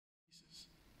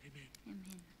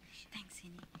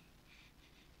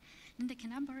Linda,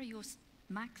 can I borrow your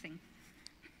mic thing?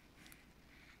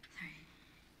 Sorry.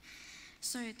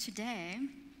 So today,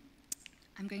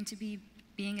 I'm going to be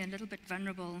being a little bit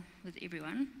vulnerable with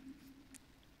everyone.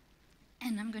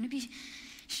 And I'm going to be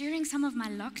sharing some of my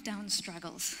lockdown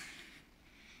struggles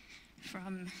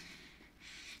from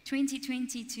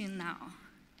 2020 to now.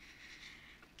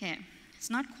 Okay,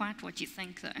 it's not quite what you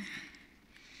think though.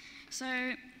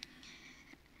 So,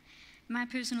 my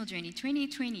personal journey,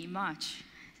 2020, March,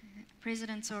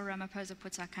 President Cyril Ramaphosa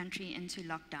puts our country into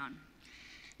lockdown.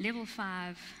 Level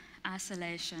 5,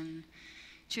 isolation,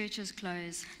 churches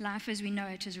closed, life as we know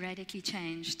it has radically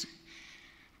changed.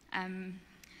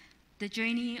 The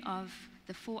journey of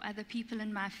the 4 other people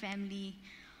in my family,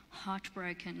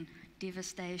 heartbroken,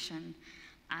 devastation,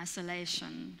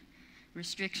 isolation,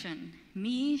 restriction.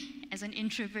 Me, as an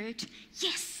introvert,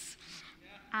 yes!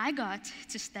 I got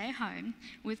to stay home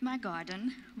with my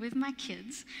garden, with my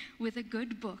kids, with a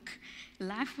good book.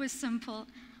 Life was simple.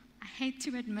 I hate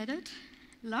to admit it,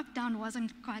 lockdown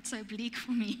wasn't quite so bleak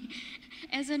for me.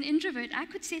 As an introvert, I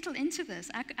could settle into this.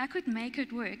 I could make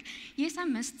it work. Yes, I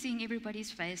missed seeing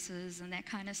everybody's faces and that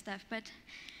kind of stuff, but,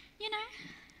 you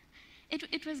know,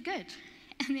 it was good.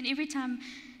 And then every time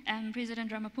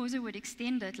President Ramaphosa would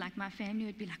extend it, like my family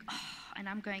would be like, oh, and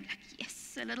I'm going,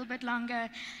 yes, a little bit longer.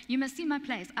 You must see my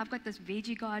place. I've got this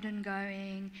veggie garden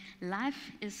going.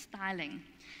 Life is styling.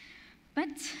 But,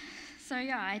 so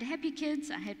yeah, I had happy kids.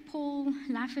 I had Paul.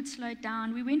 Life had slowed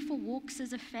down. We went for walks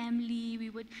as a family. We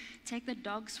would take the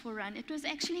dogs for a run. It was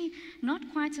actually not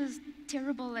quite as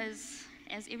terrible as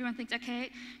everyone thinks. Okay,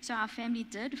 so our family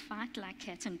did fight like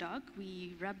cat and dog.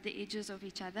 We rubbed the edges of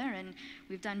each other, and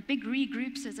we've done big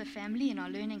regroups as a family and are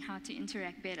learning how to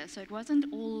interact better. So it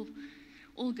wasn't all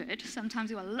good. Sometimes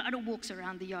there were a lot of walks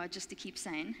around the yard just to keep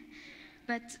sane.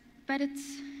 But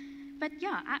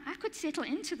yeah, I could settle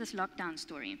into this lockdown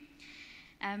story.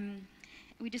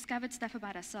 We discovered stuff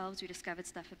about ourselves. We discovered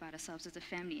stuff about ourselves as a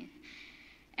family.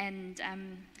 And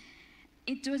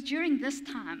it was during this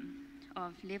time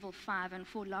of level 5 and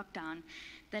 4 lockdown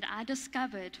that I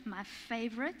discovered my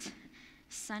favorite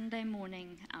Sunday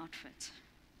morning outfit.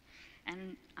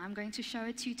 And I'm going to show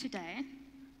it to you today.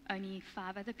 Only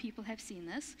 5 other people have seen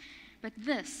this, but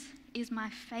this is my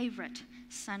favorite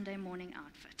Sunday morning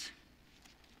outfit.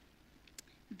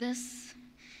 This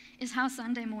is how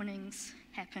Sunday mornings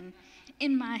happen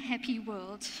in my happy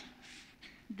world.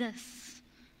 This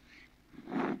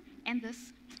and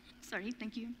this, sorry,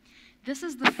 thank you. This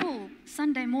is the full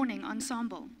Sunday morning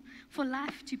ensemble for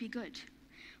life to be good,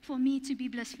 for me to be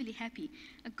blissfully happy.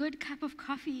 A good cup of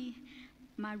coffee,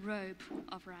 my robe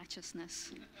of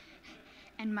righteousness,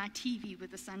 and my TV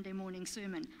with the Sunday morning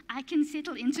sermon. I can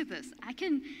settle into this. I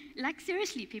can, like,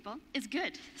 seriously, people, it's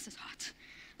good. This is hot.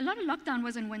 A lot of lockdown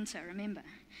was in winter, remember?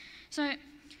 So,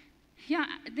 yeah,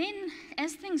 then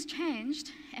as things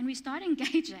changed and we start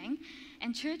engaging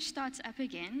and church starts up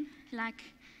again, like,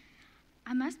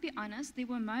 I must be honest, there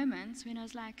were moments when I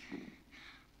was like,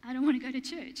 I don't want to go to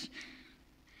church.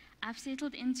 I've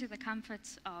settled into the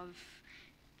comforts of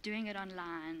doing it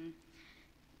online,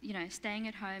 you know, staying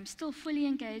at home, still fully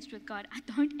engaged with God. I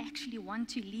don't actually want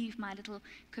to leave my little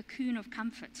cocoon of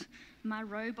comfort, my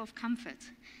robe of comfort.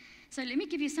 So let me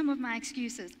give you some of my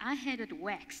excuses. I had it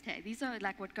waxed. Hey? These are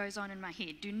like what goes on in my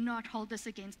head. Do not hold this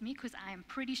against me, because I am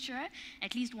pretty sure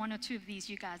at least 1 or 2 of these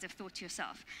you guys have thought to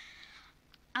yourself,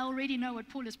 I already know what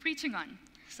Paul is preaching on,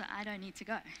 so I don't need to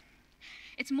go.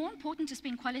 It's more important to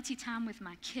spend quality time with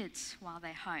my kids while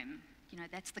they're home. You know,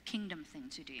 that's the kingdom thing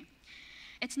to do.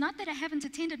 It's not that I haven't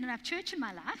attended enough church in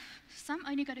my life. Some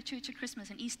only go to church at Christmas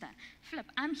and Easter. Flip,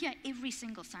 I'm here every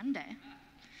single Sunday.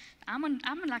 I'm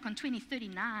like on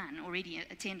 2039 already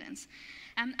attendance.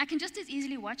 I can just as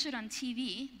easily watch it on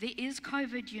TV. There is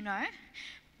COVID, you know.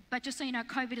 But just so you know,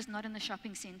 COVID is not in the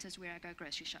shopping centers where I go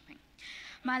grocery shopping.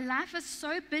 My life is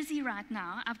so busy right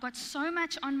now. I've got so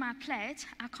much on my plate.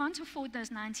 I can't afford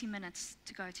those 90 minutes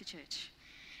to go to church.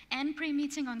 And prayer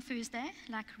meeting on Thursday,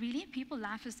 like really, people,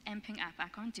 life is amping up. I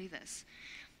can't do this.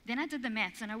 Then I did the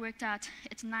maths and I worked out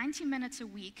it's 90 minutes a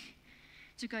week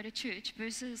to go to church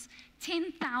versus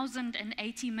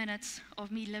 10,080 minutes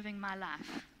of me living my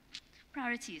life.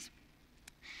 Priorities.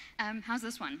 How's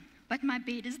this one? But my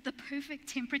bed is the perfect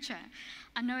temperature.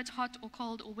 I know it's hot or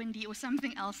cold or windy or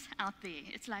something else out there.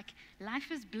 It's like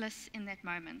life is bliss in that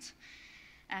moment.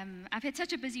 I've had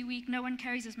such a busy week. No one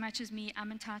carries as much as me. I'm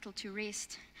entitled to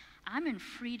rest. I'm in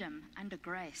freedom under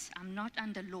grace. I'm not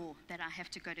under law that I have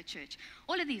to go to church.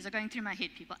 All of these are going through my head,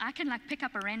 people. I can like pick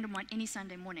up a random one any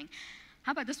Sunday morning.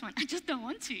 How about this one? I just don't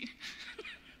want to.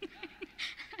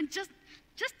 I just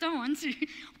don't want to.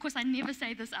 Of course, I never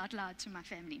say this out loud to my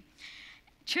family.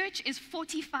 Church is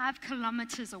 45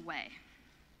 kilometers away.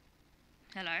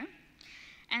 Hello?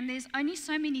 And there's only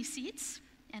so many seats,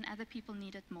 and other people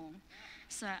need it more.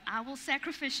 So I will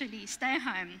sacrificially stay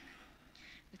home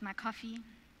with my coffee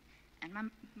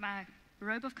and my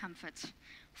robe of comfort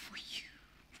for you.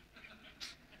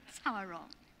 That's how I roll.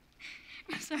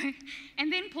 So,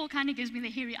 and then Paul kind of gives me the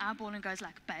hairy eyeball and goes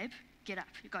like, babe, get up,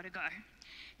 you got to go.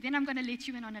 Then I'm going to let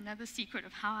you in on another secret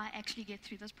of how I actually get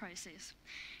through this process.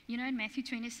 You know, in Matthew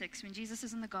 26, when Jesus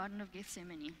is in the Garden of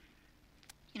Gethsemane,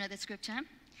 you know that scripture?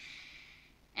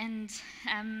 And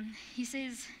he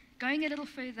says, going a little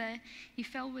further, he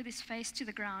fell with his face to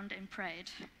the ground and prayed.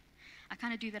 I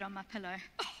kind of do that on my pillow.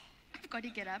 Oh, I've got to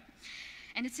get up.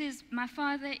 And it says, my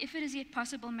Father, if it is yet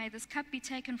possible, may this cup be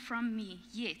taken from me,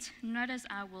 yet not as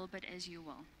I will, but as you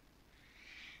will.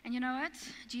 And you know what?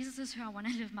 Jesus is who I want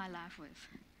to live my life with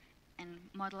and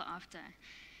model after.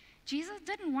 Jesus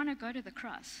didn't want to go to the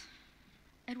cross.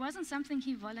 It wasn't something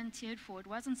he volunteered for. It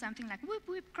wasn't something like, whoop,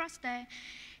 whoop, cross day.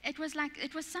 It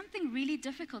was something really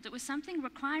difficult. It was something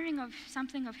requiring of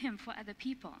something of him for other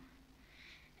people.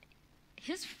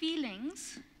 His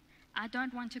feelings, I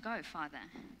don't want to go, Father.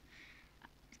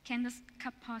 Can this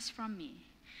cup pass from me?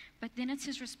 But then it's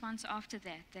his response after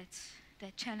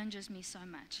that challenges me so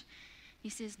much. He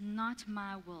says, not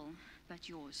my will, but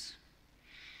yours.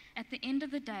 At the end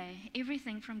of the day,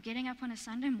 everything from getting up on a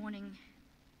Sunday morning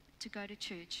to go to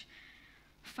church,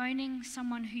 phoning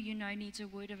someone who you know needs a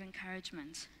word of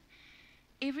encouragement,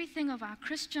 everything of our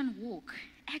Christian walk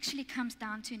actually comes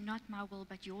down to not my will,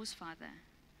 but yours, Father.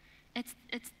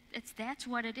 That's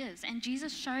what it is. And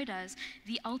Jesus showed us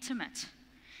the ultimate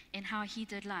in how he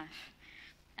did life.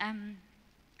 And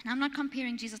I'm not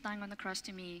comparing Jesus dying on the cross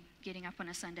to me getting up on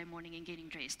a Sunday morning and getting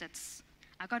dressed.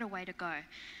 I got a way to go.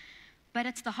 But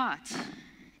it's the heart.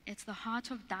 It's the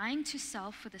heart of dying to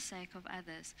self for the sake of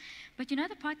others. But you know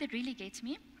the part that really gets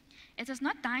me? It is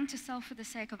not dying to self for the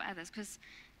sake of others, because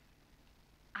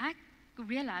I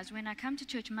realize when I come to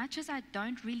church, much as I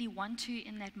don't really want to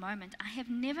in that moment, I have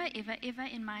never, ever, ever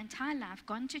in my entire life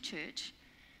gone to church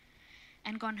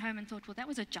and gone home and thought, well, that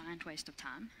was a giant waste of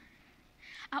time.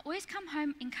 I always come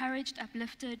home encouraged,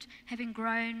 uplifted, having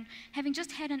grown, having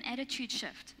just had an attitude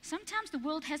shift. Sometimes the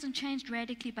world hasn't changed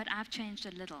radically, but I've changed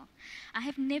a little. I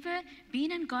have never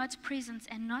been in God's presence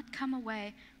and not come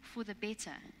away for the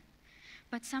better.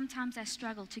 But sometimes I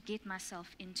struggle to get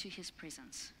myself into his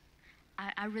presence.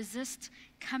 I resist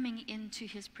coming into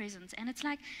his presence. And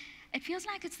it feels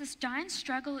like it's this giant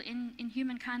struggle in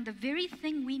humankind. The very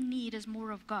thing we need is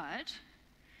more of God.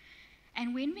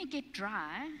 And when we get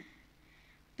dry,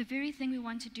 the very thing we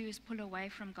want to do is pull away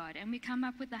from God. And we come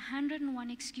up with 101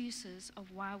 excuses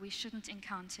of why we shouldn't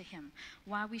encounter him,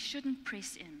 why we shouldn't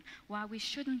press in, why we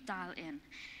shouldn't dial in.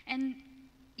 And,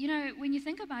 you know, when you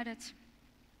think about it,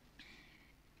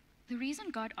 the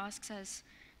reason God asks us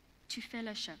to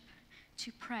fellowship,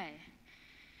 to pray,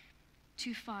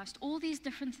 to fast, all these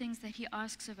different things that he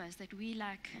asks of us that we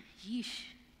like, yeesh.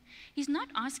 He's not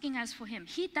asking us for him.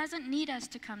 He doesn't need us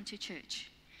to come to church.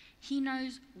 He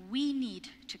knows we need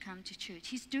to come to church.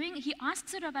 He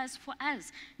asks it of us for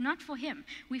us, not for him.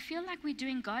 We feel like we're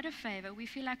doing God a favor. We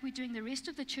feel like we're doing the rest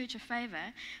of the church a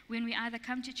favor when we either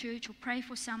come to church or pray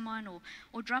for someone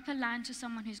or drop a line to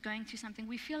someone who's going through something.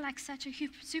 We feel like such a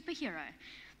superhero.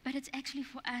 But it's actually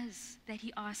for us that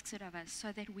he asks it of us,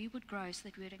 so that we would grow, so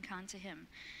that we would encounter him.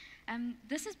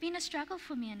 This has been a struggle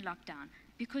for me in lockdown,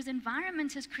 because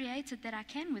environment has created that I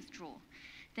can withdraw,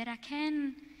 that I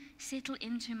can settle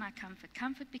into my comfort.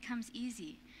 Comfort becomes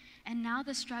easy. And now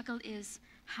the struggle is,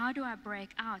 how do I break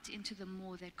out into the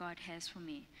more that God has for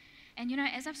me? And you know,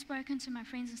 as I've spoken to my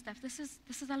friends and stuff, this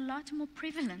is a lot more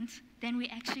prevalent than we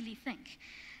actually think.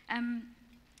 I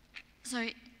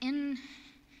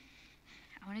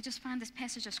want to just find this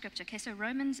passage of scripture. Okay, so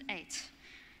Romans 8,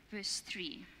 verse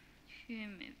 3. Who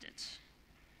moved it?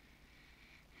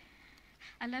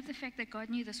 I love the fact that God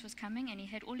knew this was coming and he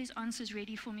had all his answers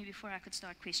ready for me before I could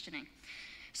start questioning.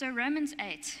 So Romans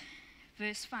 8,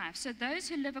 verse 5. So those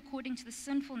who live according to the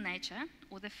sinful nature,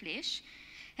 or the flesh,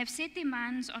 have set their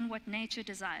minds on what nature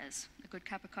desires, a good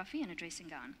cup of coffee and a dressing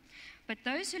gown. But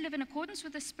those who live in accordance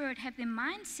with the Spirit have their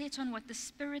minds set on what the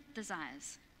Spirit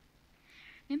desires.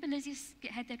 Remember Lizzie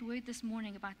had that word this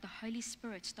morning about the Holy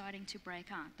Spirit starting to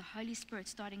break out, the Holy Spirit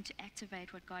starting to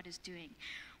activate what God is doing.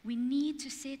 We need to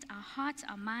set our hearts,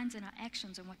 our minds, and our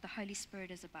actions on what the Holy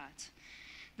Spirit is about.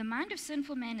 The mind of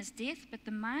sinful man is death, but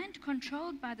the mind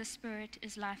controlled by the Spirit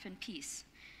is life and peace.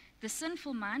 The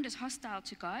sinful mind is hostile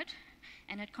to God,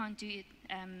 and it can't do it,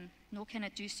 nor can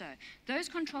it do so. Those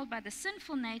controlled by the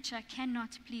sinful nature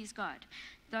cannot please God.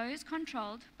 Those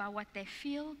controlled by what they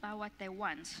feel, by what they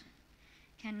want,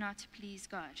 cannot please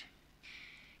God.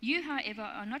 You, however,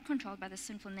 are not controlled by the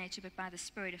sinful nature, but by the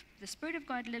Spirit. If the Spirit of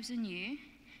God lives in you,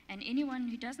 and anyone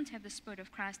who doesn't have the Spirit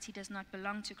of Christ, he does not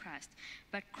belong to Christ.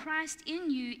 But Christ in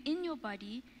you, in your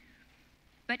body,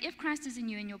 but if Christ is in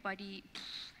you, in your body,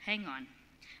 hang on.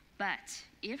 But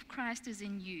if Christ is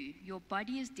in you, your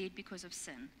body is dead because of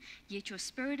sin, yet your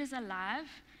spirit is alive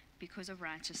because of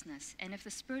righteousness. And if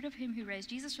the Spirit of him who raised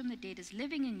Jesus from the dead is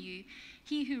living in you,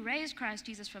 he who raised Christ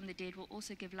Jesus from the dead will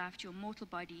also give life to your mortal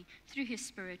body through his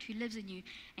Spirit who lives in you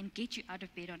and get you out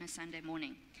of bed on a Sunday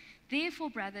morning. Therefore,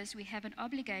 brothers, we have an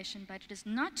obligation, but it is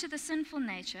not to the sinful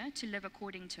nature to live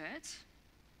according to it.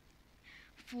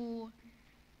 For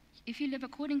if you live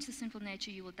according to the sinful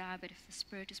nature, you will die, but if the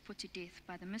Spirit is put to death,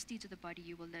 by the misdeeds of the body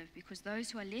you will live, because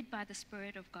those who are led by the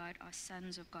Spirit of God are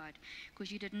sons of God.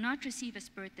 Because you did not receive a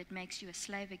spirit that makes you a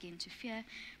slave again to fear,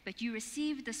 but you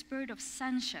received the spirit of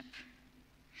sonship.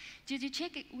 Did you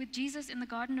check it with Jesus in the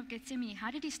Garden of Gethsemane?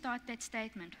 How did he start that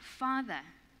statement? Father,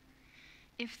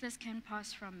 if this can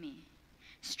pass from me.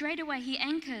 Straight away he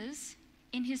anchors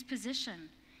in his position.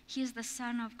 He is the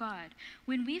Son of God.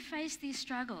 When we face these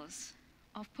struggles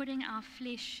of putting our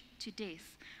flesh to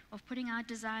death, of putting our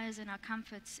desires and our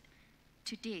comforts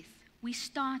to death, we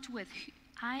start with,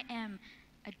 I am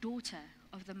a daughter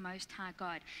of the Most High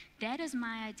God. That is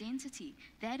my identity.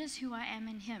 That is who I am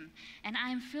in him. And I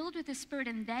am filled with the Spirit,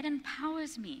 and that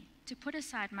empowers me to put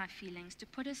aside my feelings, to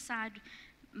put aside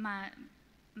my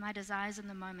desires in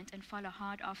the moment and follow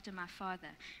hard after my Father,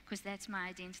 because that's my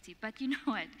identity. But you know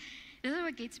what? This is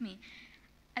what gets me.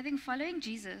 I think following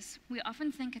Jesus, we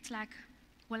often think it's like,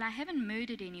 well, I haven't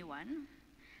murdered anyone.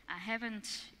 I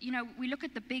haven't, we look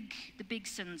at the big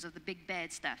sins or the big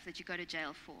bad stuff that you go to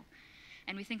jail for.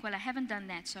 And we think, well, I haven't done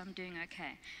that, so I'm doing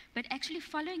okay. But actually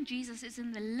following Jesus is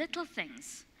in the little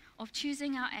things of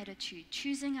choosing our attitude,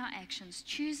 choosing our actions,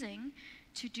 choosing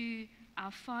to do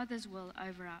our Father's will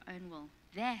over our own will.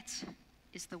 That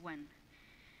is the win.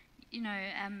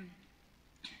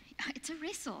 It's a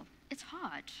wrestle. It's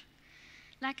hard.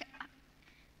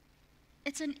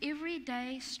 It's an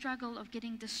everyday struggle of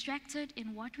getting distracted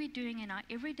in what we're doing in our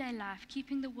everyday life,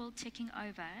 keeping the world ticking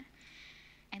over,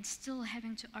 and still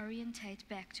having to orientate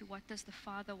back to what does the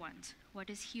Father want? What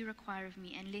does he require of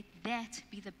me? And let that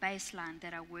be the baseline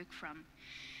that I work from.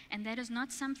 And that is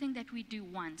not something that we do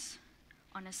once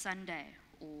on a Sunday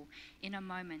or in a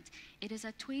moment. It is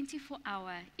a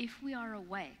 24-hour, if we are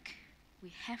awake,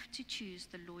 we have to choose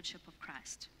the Lordship of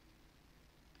Christ.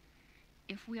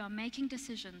 If we are making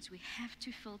decisions, we have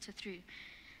to filter through.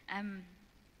 I'm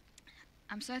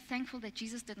so thankful that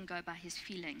Jesus didn't go by his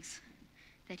feelings,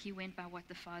 that he went by what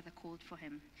the Father called for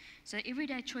him. So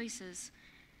everyday choices,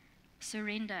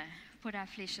 surrender, put our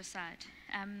flesh aside.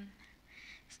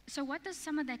 So what does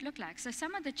some of that look like? So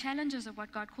some of the challenges of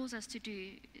what God calls us to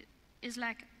do is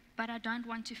like, but I don't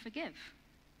want to forgive.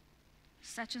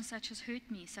 Such and such has hurt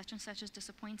me, such and such has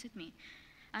disappointed me.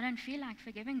 I don't feel like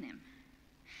forgiving them.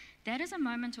 That is a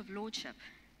moment of lordship.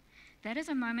 That is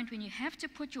a moment when you have to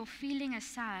put your feeling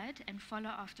aside and follow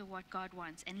after what God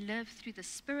wants and live through the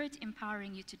Spirit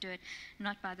empowering you to do it,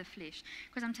 not by the flesh.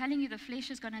 Because I'm telling you, the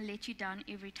flesh is going to let you down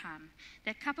every time.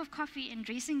 That cup of coffee and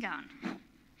dressing gown,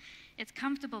 it's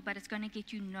comfortable, but it's going to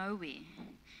get you nowhere.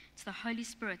 It's the Holy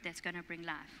Spirit that's going to bring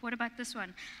life. What about this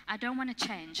one? I don't want to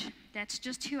change. That's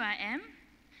just who I am.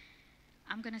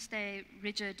 I'm going to stay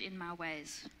rigid in my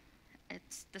ways.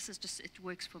 It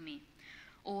works for me.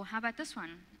 Or how about this one?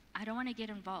 I don't want to get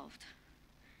involved.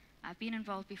 I've been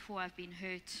involved before. I've been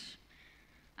hurt.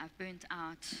 I've burnt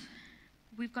out.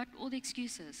 We've got all the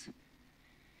excuses.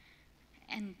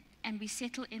 And we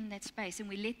settle in that space, and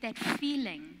we let that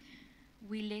feeling,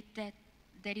 we let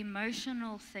that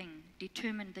emotional thing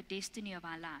determine the destiny of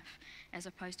our life, as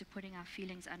opposed to putting our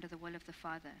feelings under the will of the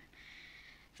Father.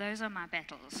 Those are my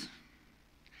battles.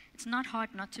 It's not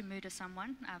hard not to murder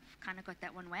someone. I've kind of got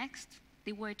that one waxed.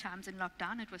 There were times in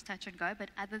lockdown it was touch and go, but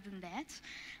other than that,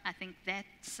 I think that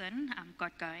sin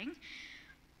got going.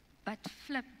 But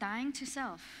dying to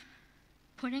self,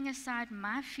 putting aside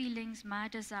my feelings, my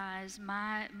desires,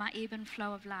 my ebb and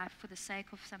flow of life for the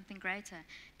sake of something greater,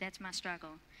 that's my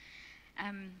struggle.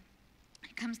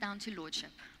 It comes down to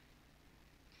lordship.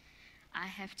 I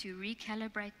have to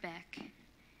recalibrate back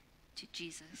to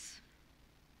Jesus.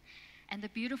 And the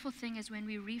beautiful thing is when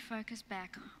we refocus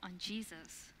back on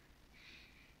Jesus,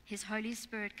 his Holy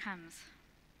Spirit comes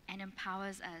and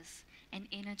empowers us and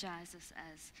energizes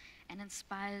us and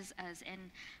inspires us.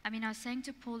 And I was saying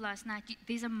to Paul last night,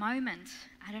 there's a moment,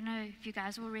 I don't know if you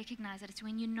guys will recognize it, it's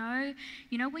when you know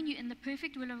when you're in the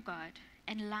perfect will of God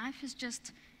and life is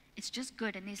just It's just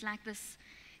good. And there's like this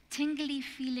tingly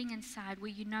feeling inside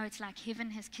where you know it's like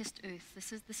heaven has kissed earth.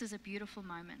 This is a beautiful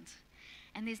moment.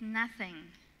 And there's nothing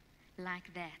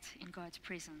like that in God's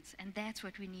presence. And that's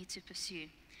what we need to pursue.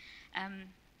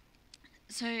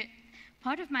 So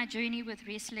part of my journey with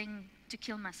wrestling to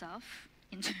kill myself,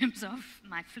 in terms of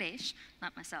my flesh,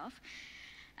 not myself,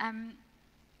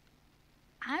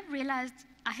 I've realized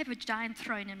I have a giant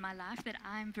throne in my life that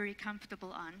I'm very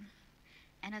comfortable on.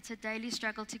 And it's a daily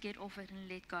struggle to get off it and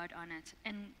let God on it.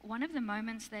 And one of the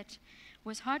moments that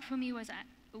was hard for me was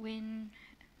when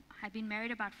I'd been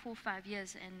married about 4 or 5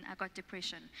 years and I got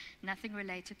depression. Nothing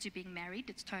related to being married.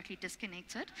 It's totally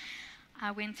disconnected.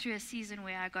 I went through a season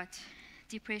where I got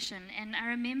depression. And I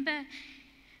remember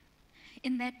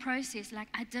in that process, like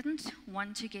I didn't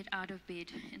want to get out of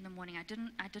bed in the morning. I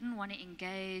didn't want to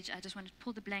engage. I just wanted to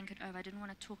pull the blanket over. I didn't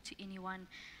want to talk to anyone.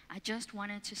 I just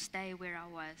wanted to stay where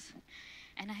I was.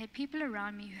 And I had people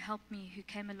around me who helped me, who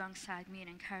came alongside me and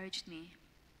encouraged me.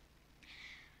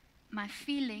 My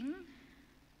feeling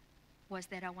was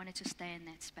that I wanted to stay in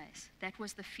that space. That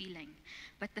was the feeling.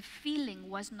 But the feeling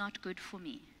was not good for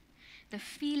me. The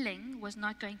feeling was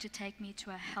not going to take me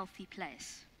to a healthy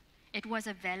place. It was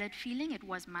a valid feeling, it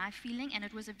was my feeling, and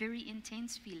it was a very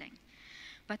intense feeling.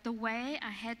 But the way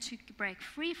I had to break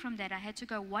free from that, I had to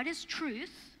go, what is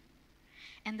truth?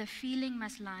 And the feeling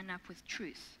must line up with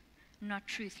truth, not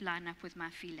truth line up with my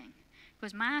feeling.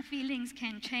 Because my feelings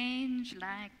can change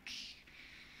like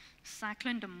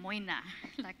Cyclone de Moina.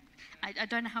 Like, I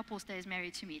don't know how Paul stays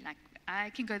married to me. Like, I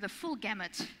can go the full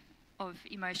gamut of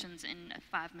emotions in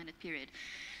a 5-minute period.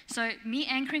 So me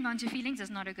anchoring onto feelings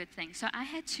is not a good thing. So I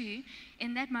had to,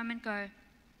 in that moment, go,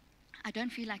 I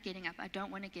don't feel like getting up. I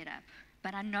don't want to get up.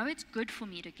 But I know it's good for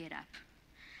me to get up.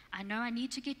 I know I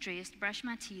need to get dressed, brush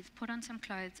my teeth, put on some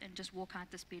clothes, and just walk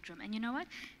out this bedroom. And you know what?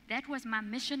 That was my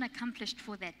mission accomplished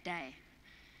for that day.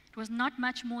 It was not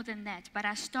much more than that, but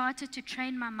I started to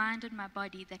train my mind and my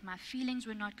body that my feelings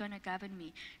were not going to govern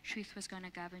me. Truth was going to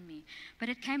govern me. But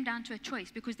it came down to a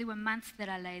choice, because there were months that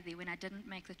I lay there when I didn't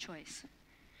make the choice.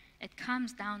 It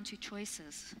comes down to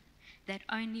choices that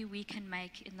only we can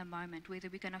make in the moment, whether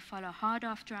we're going to follow hard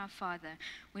after our Father,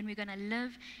 when we're going to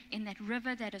live in that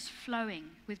river that is flowing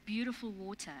with beautiful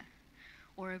water,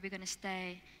 or are we going to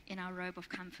stay in our robe of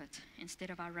comfort instead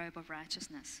of our robe of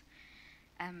righteousness?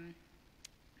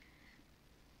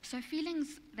 So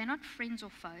feelings, they're not friends or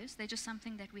foes. They're just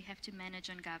something that we have to manage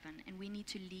and govern, and we need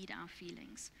to lead our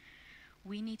feelings.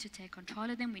 We need to take control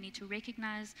of them. We need to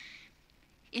recognize,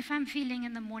 if I'm feeling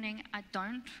in the morning, I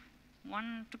don't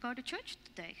want to go to church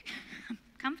today. I'm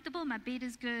comfortable, my bed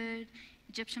is good,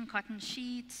 Egyptian cotton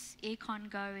sheets,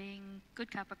 aircon going,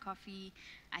 good cup of coffee.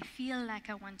 I feel like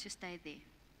I want to stay there.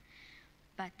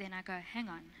 But then I go, hang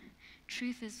on.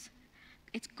 Truth is,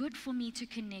 it's good for me to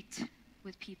connect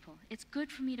with people. It's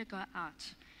good for me to go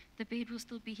out. The bed will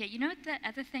still be here. You know what the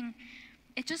other thing,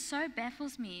 it just so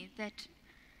baffles me that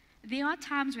there are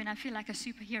times when I feel like a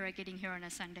superhero getting here on a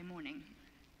Sunday morning.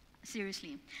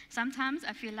 Seriously. Sometimes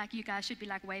I feel like you guys should be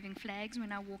like waving flags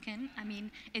when I walk in. I mean,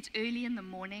 it's early in the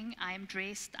morning. I am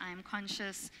dressed. I am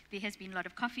conscious. There has been a lot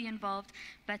of coffee involved.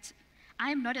 But I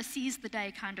am not a seize the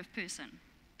day kind of person.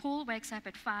 Paul wakes up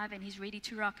at 5 and he's ready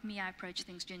to rock. Me, I approach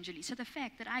things gingerly. So the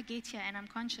fact that I get here and I'm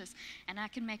conscious and I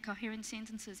can make coherent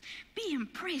sentences, be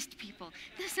impressed, people.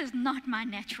 This is not my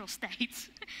natural state.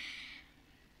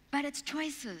 But it's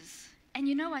choices. And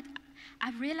you know what?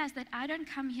 I've realized that I don't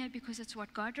come here because it's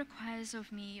what God requires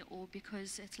of me, or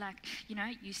because it's like, you know,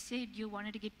 you said you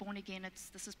wanted to get born again.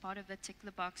 This is part of the tick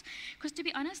the box. Because to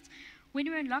be honest, when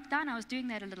we were in lockdown, I was doing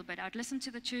that a little bit. I'd listen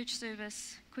to the church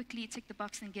service, quickly tick the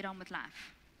box, and get on with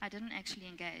life. I didn't actually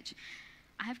engage.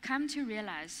 I have come to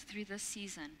realize through this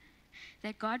season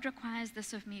that God requires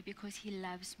this of me because He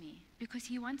loves me, because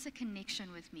He wants a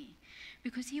connection with me,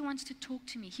 because He wants to talk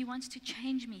to me, He wants to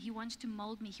change me, He wants to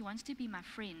mold me, He wants to be my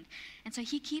friend. And so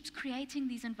He keeps creating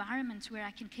these environments where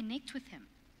I can connect with Him.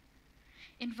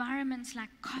 Environments like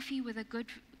coffee with a good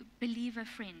believer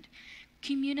friend,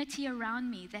 community around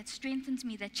me that strengthens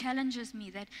me, that challenges me,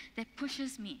 that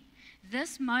pushes me.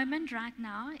 This moment right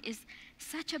now is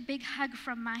such a big hug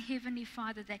from my Heavenly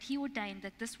Father that He ordained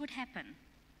that this would happen,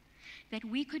 that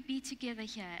we could be together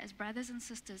here as brothers and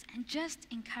sisters and just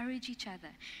encourage each other.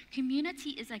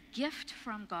 Community is a gift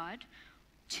from God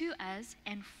to us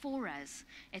and for us.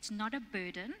 It's not a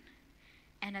burden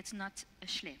and it's not a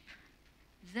schlep.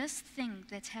 This thing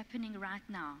that's happening right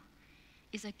now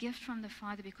is a gift from the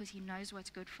Father because He knows what's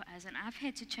good for us. And I've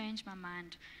had to change my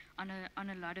mind on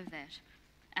a lot of that.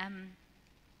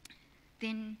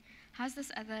 Then how's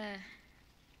this other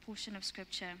portion of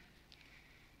Scripture?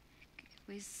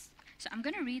 So I'm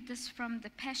going to read this from the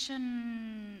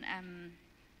Passion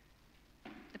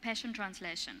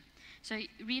Translation. So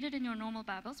read it in your normal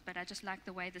Bibles, but I just like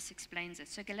the way this explains it.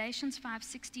 So Galatians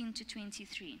 5:16 to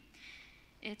 23.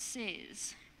 It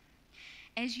says,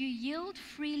 as you yield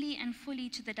freely and fully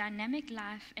to the dynamic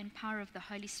life and power of the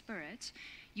Holy Spirit,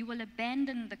 you will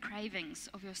abandon the cravings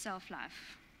of your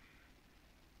self-life.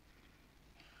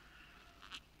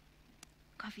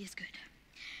 Coffee is good.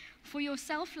 For your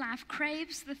self-life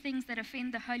craves the things that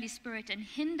offend the Holy Spirit and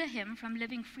hinder him from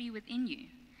living free within you.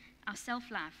 Our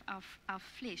self-life, our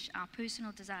flesh, our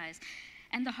personal desires.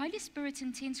 And the Holy Spirit's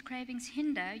intense cravings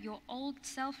hinder your old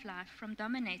self-life from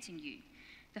dominating you.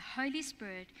 The Holy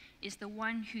Spirit is the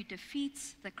one who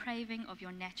defeats the craving of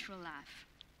your natural life.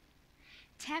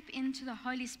 Tap into the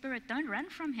Holy Spirit. Don't run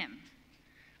from him.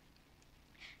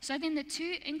 So then the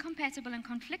two incompatible and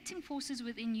conflicting forces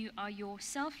within you are your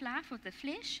self-life of the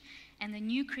flesh and the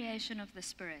new creation of the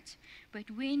Spirit. But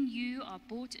when you are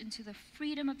brought into the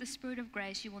freedom of the Spirit of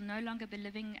grace, you will no longer be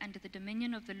living under the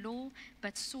dominion of the law,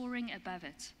 but soaring above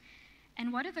it.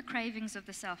 And what are the cravings of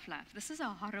the self-life? This is a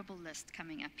horrible list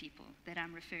coming up, people, that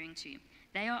I'm referring to.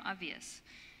 They are obvious.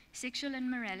 Sexual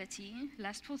immorality,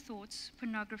 lustful thoughts,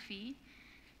 pornography,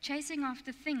 chasing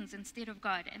after things instead of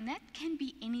God. And that can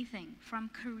be anything, from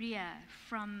career,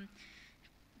 from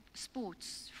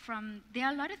sports, there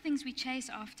are a lot of things we chase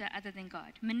after other than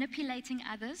God. Manipulating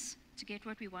others to get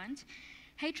what we want,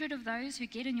 hatred of those who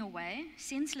get in your way,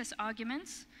 senseless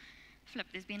arguments.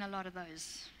 There's been a lot of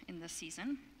those in this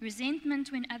season.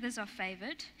 Resentment when others are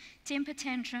favored, temper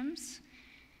tantrums,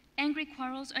 angry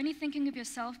quarrels, only thinking of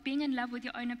yourself, being in love with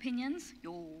your own opinions,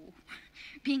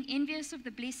 being envious of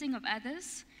the blessing of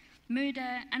others,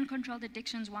 murder, uncontrolled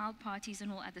addictions, wild parties,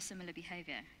 and all other similar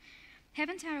behavior.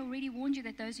 Haven't I already warned you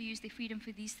that those who use their freedom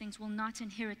for these things will not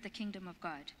inherit the kingdom of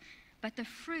God? But the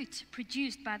fruit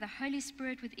produced by the Holy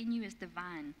Spirit within you is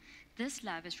divine. This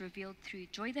love is revealed through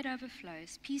joy that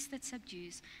overflows, peace that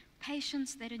subdues,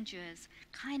 patience that endures,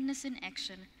 kindness in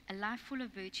action, a life full of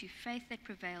virtue, faith that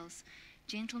prevails,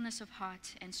 gentleness of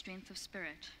heart, and strength of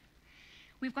spirit.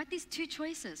 We've got these two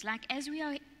choices.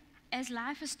 As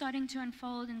life is starting to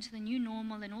unfold into the new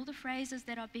normal and all the phrases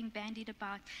that are being bandied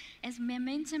about, as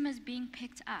momentum is being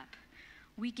picked up,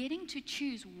 we're getting to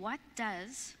choose what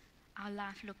does our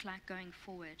life look like going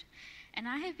forward. And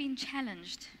I have been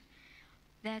challenged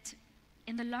that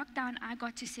in the lockdown, I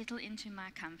got to settle into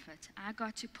my comfort. I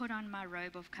got to put on my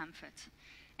robe of comfort.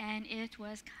 And it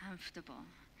was comfortable.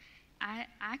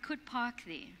 I could park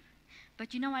there.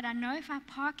 But you know what? I know if I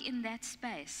park in that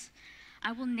space,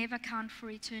 I will never count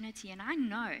for eternity. And I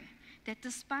know that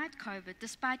despite COVID,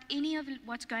 despite any of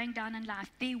what's going down in life,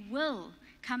 there will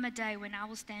come a day when I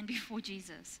will stand before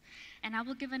Jesus. And I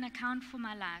will give an account for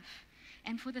my life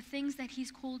and for the things that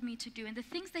he's called me to do and the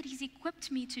things that he's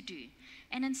equipped me to do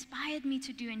and inspired me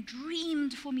to do and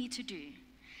dreamed for me to do.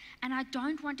 And I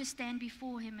don't want to stand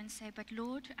before him and say, but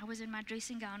Lord, I was in my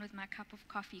dressing gown with my cup of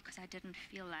coffee because I didn't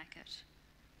feel like it.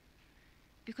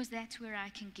 Because that's where I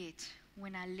can get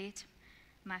when I let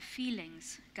my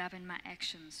feelings govern my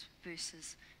actions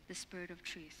versus the Spirit of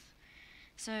truth.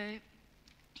 So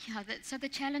the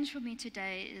challenge for me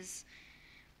today is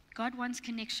God wants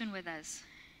connection with us.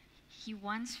 He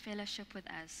wants fellowship with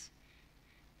us.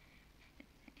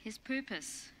 His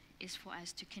purpose is for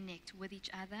us to connect with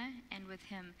each other and with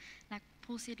him. Like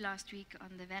Paul said last week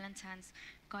on the Valentine's,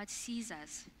 God sees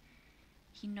us.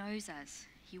 He knows us.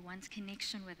 He wants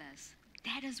connection with us.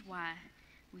 That is why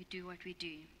we do what we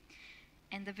do.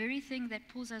 And the very thing that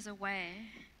pulls us away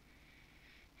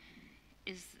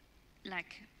is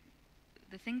like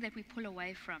the thing that we pull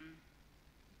away from.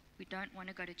 We don't want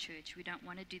to go to church. We don't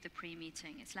want to do the prayer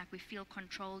meeting. It's like we feel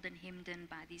controlled and hemmed in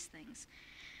by these things.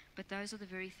 But those are the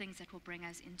very things that will bring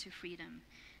us into freedom,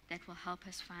 that will help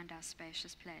us find our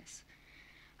spacious place.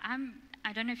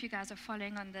 I don't know if you guys are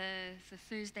following on the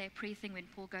Thursday prayer thing when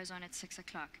Paul goes on at 6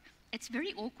 o'clock. It's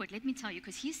very awkward, let me tell you,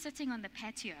 because he's sitting on the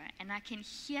patio and I can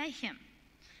hear him.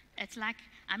 It's like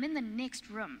I'm in the next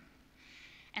room.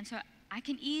 And so I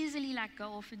can easily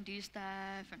go off and do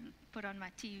stuff and put on my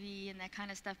TV and that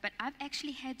kind of stuff. But I've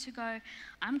actually had to go,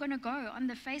 I'm going to go on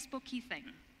the Facebooky thing.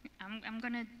 I'm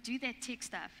going to do that tech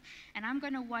stuff. And I'm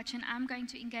going to watch and I'm going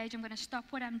to engage. I'm going to stop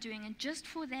what I'm doing. And just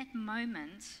for that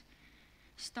moment,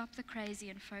 stop the crazy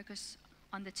and focus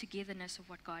on the togetherness of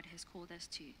what God has called us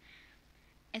to.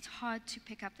 It's hard to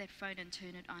pick up that phone and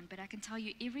turn it on. But I can tell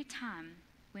you every time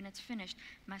when it's finished,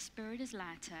 my spirit is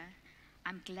lighter.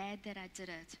 I'm glad that I did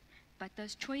it. But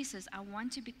those choices, I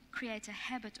want to create a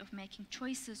habit of making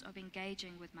choices of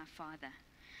engaging with my Father.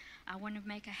 I want to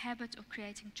make a habit of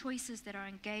creating choices that are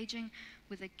engaging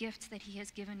with the gifts that He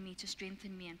has given me to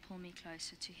strengthen me and pull me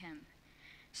closer to Him.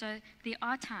 So there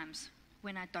are times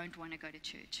when I don't want to go to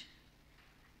church.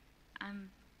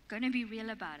 I'm going to be real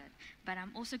about it, but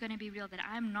I'm also going to be real that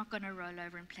I'm not going to roll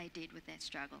over and play dead with that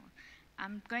struggle.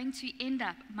 I'm going to end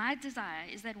up, my desire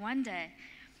is that one day,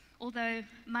 although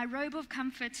my robe of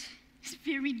comfort is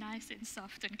very nice and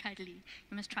soft and cuddly,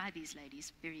 you must try these,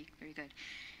 ladies, very, very good.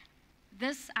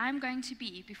 I'm going to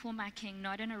be before my King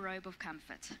not in a robe of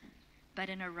comfort, but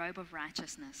in a robe of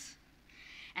righteousness.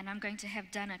 And I'm going to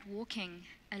have done it walking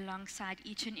alongside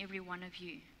each and every one of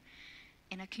you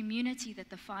in a community that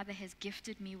the Father has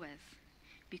gifted me with,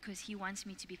 because He wants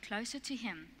me to be closer to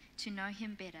Him, to know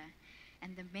Him better.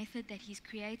 And the method that He's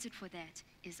created for that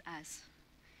is us,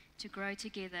 to grow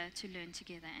together, to learn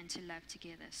together, and to love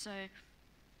together. So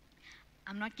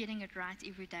I'm not getting it right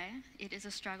every day. It is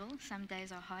a struggle. Some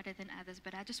days are harder than others,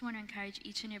 but I just want to encourage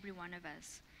each and every one of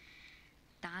us,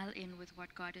 dial in with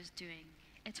what God is doing.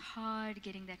 It's hard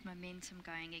getting that momentum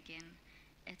going again.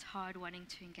 It's hard wanting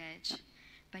to engage,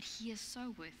 but He is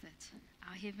so worth it.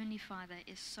 Our Heavenly Father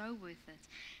is so worth it,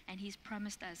 and He's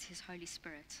promised us His Holy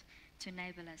Spirit to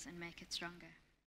enable us and make it stronger.